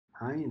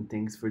Hi and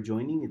thanks for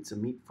joining. It's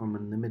Amit from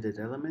Unlimited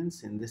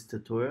Elements. In this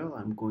tutorial,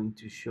 I'm going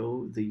to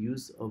show the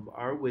use of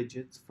our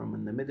widgets from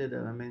Unlimited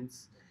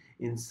Elements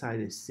inside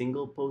a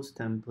single post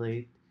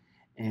template,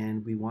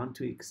 and we want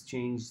to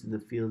exchange the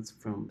fields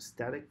from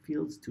static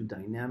fields to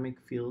dynamic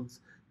fields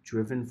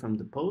driven from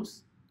the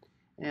post.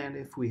 And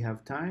if we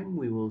have time,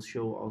 we will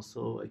show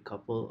also a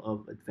couple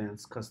of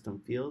advanced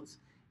custom fields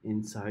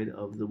inside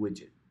of the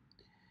widget.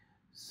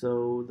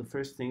 So the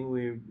first thing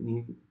we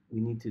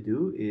need to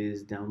do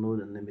is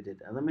download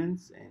Unlimited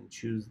Elements and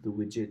choose the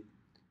widget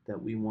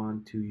that we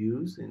want to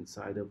use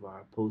inside of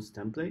our post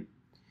template.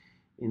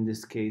 In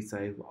this case,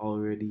 I've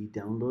already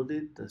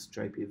downloaded the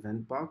Stripe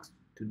event box.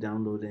 To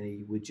download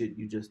any widget,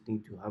 you just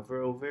need to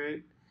hover over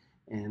it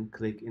and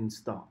click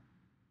install.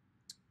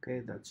 Okay,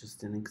 that's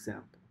just an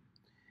example.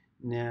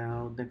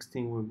 Now, next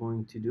thing we're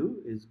going to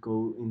do is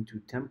go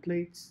into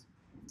templates,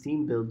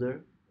 theme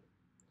builder.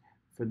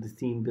 For the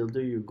theme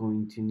builder, you're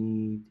going to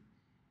need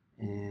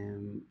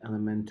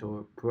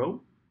Elementor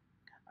Pro.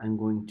 I'm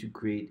going to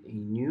create a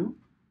new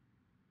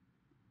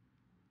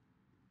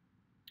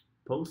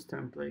post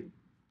template.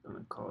 I'm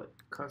going to call it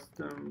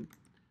custom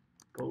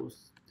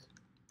post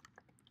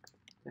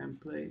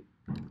template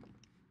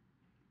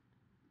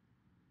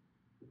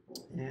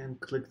and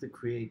click the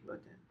create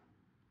button.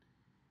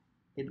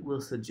 It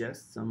will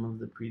suggest some of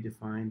the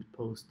predefined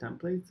post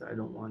templates. I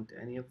don't want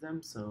any of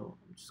them, so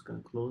I'm just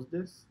going to close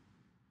this.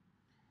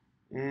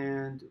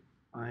 And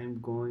I'm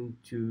going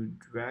to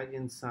drag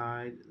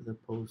inside the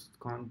post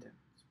content.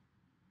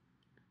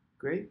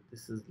 Great,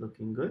 this is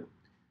looking good.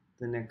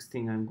 The next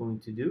thing I'm going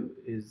to do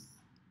is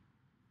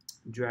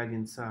drag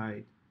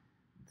inside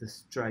the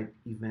Stripe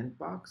event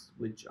box,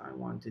 which I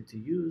wanted to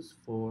use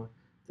for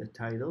the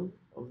title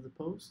of the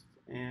post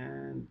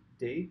and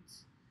date,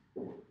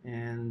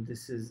 and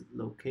this is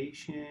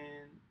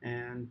location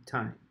and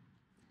time.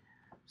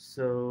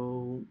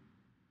 So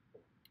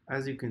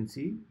as you can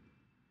see,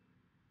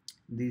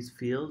 these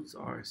fields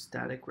are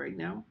static right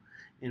now,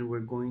 and we're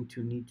going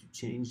to need to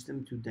change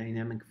them to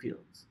dynamic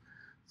fields.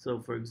 So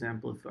for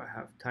example, if I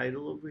have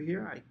title over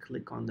here, I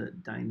click on the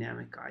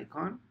dynamic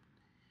icon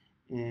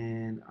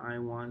and I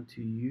want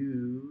to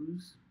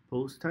use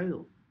post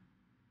title.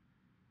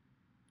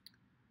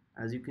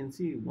 As you can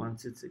see,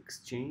 once it's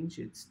exchanged,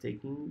 it's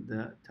taking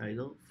the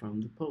title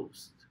from the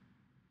post.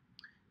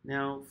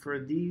 Now for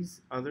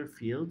these other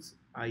fields,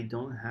 I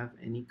don't have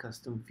any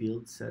custom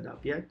fields set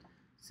up yet,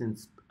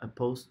 since a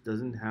post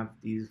doesn't have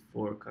these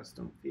 4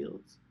 custom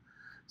fields.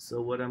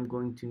 So what I'm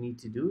going to need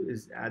to do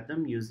is add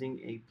them using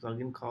a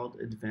plugin called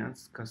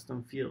Advanced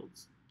Custom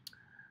Fields.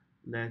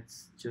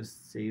 Let's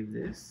just save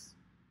this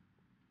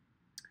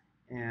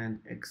and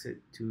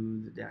exit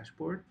to the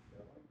dashboard.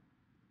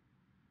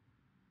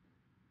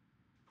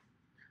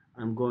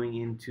 I'm going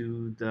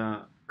into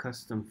the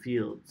custom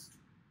fields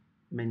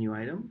menu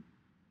item,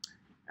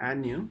 add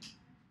new,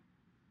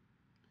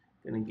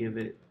 gonna give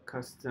it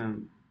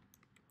custom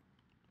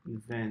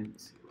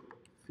event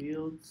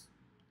fields,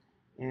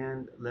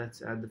 and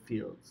let's add the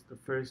fields. The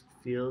first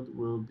field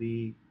will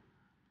be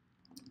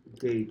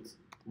date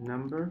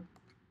number.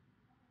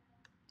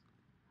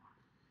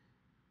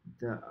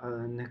 The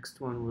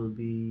next one will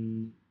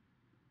be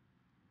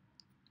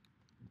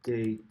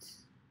date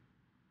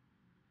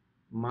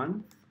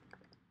month,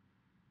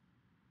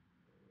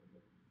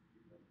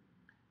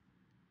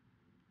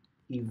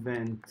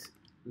 event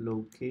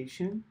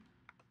location,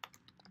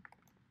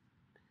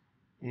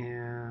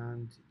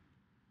 and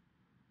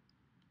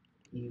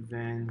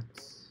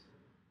event,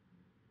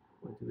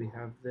 what do we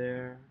have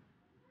there?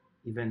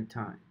 Event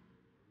time.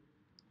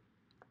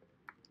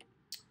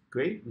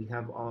 Great, we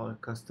have all our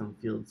custom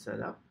fields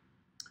set up.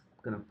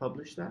 I'm going to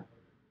publish that,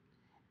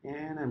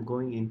 and I'm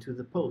going into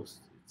the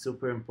post. It's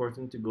super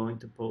important to go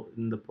into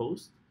the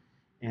post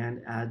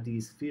and add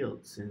these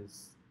fields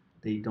since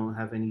they don't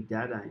have any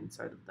data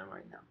inside of them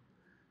right now.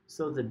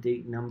 So the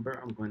date number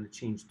I'm going to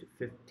change to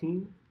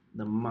 15,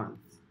 the month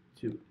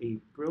to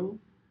April,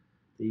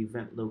 the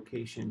event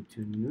location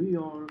to New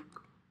York,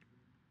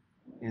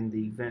 and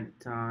the event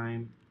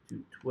time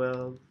to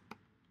 12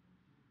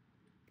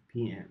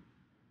 p.m.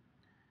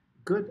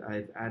 Good,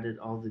 I've added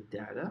all the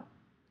data,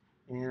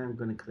 and I'm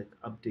going to click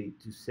update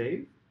to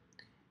save,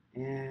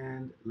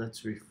 and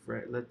let's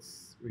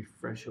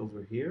refresh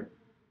over here.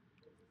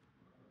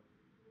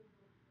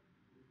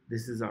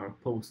 This is our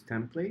post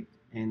template,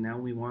 and now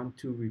we want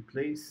to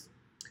replace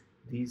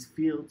these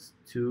fields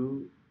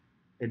to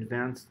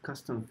advanced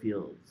custom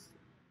fields,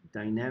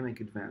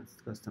 dynamic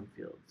advanced custom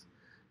fields.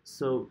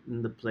 So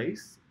in the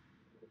place,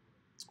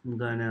 I'm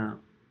gonna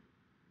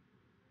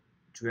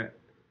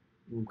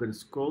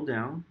scroll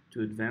down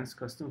to advanced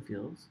custom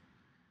fields.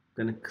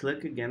 I'm gonna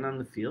click again on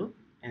the field,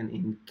 and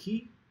in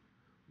key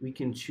we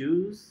can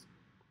choose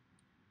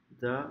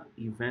the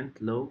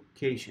event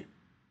location.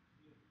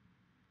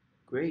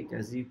 Great,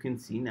 as you can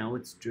see, now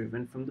it's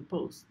driven from the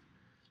post.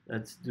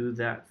 Let's do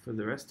that for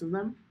the rest of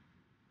them.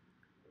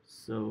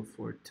 So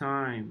for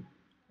time,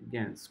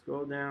 again,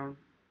 scroll down,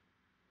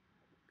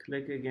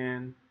 click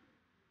again,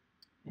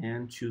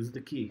 and choose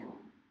the key.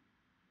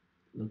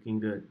 Looking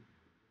good.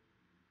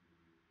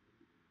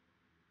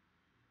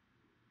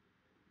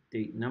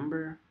 date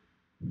number,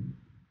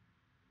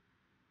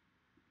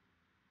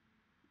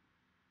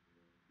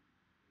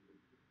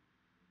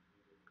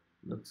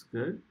 looks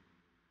good,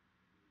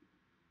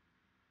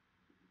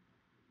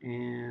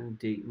 and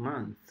date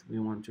month. We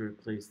want to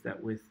replace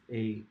that with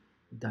a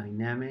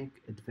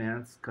dynamic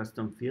advanced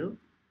custom field.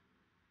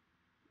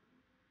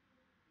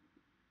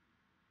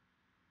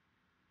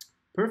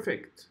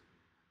 Perfect.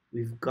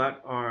 We've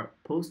got our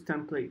post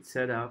template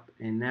set up,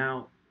 and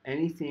now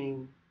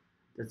anything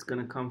that's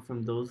going to come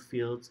from those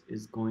fields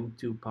is going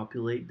to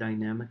populate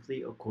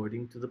dynamically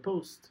according to the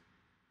post.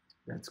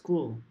 That's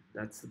cool.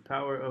 That's the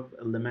power of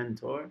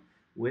Elementor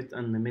with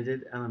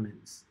unlimited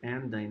elements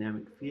and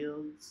dynamic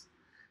fields.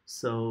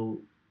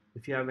 So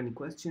if you have any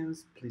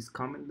questions, please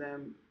comment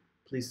them.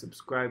 Please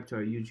subscribe to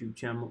our YouTube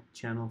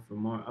channel for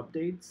more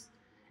updates,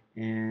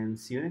 and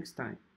see you next time.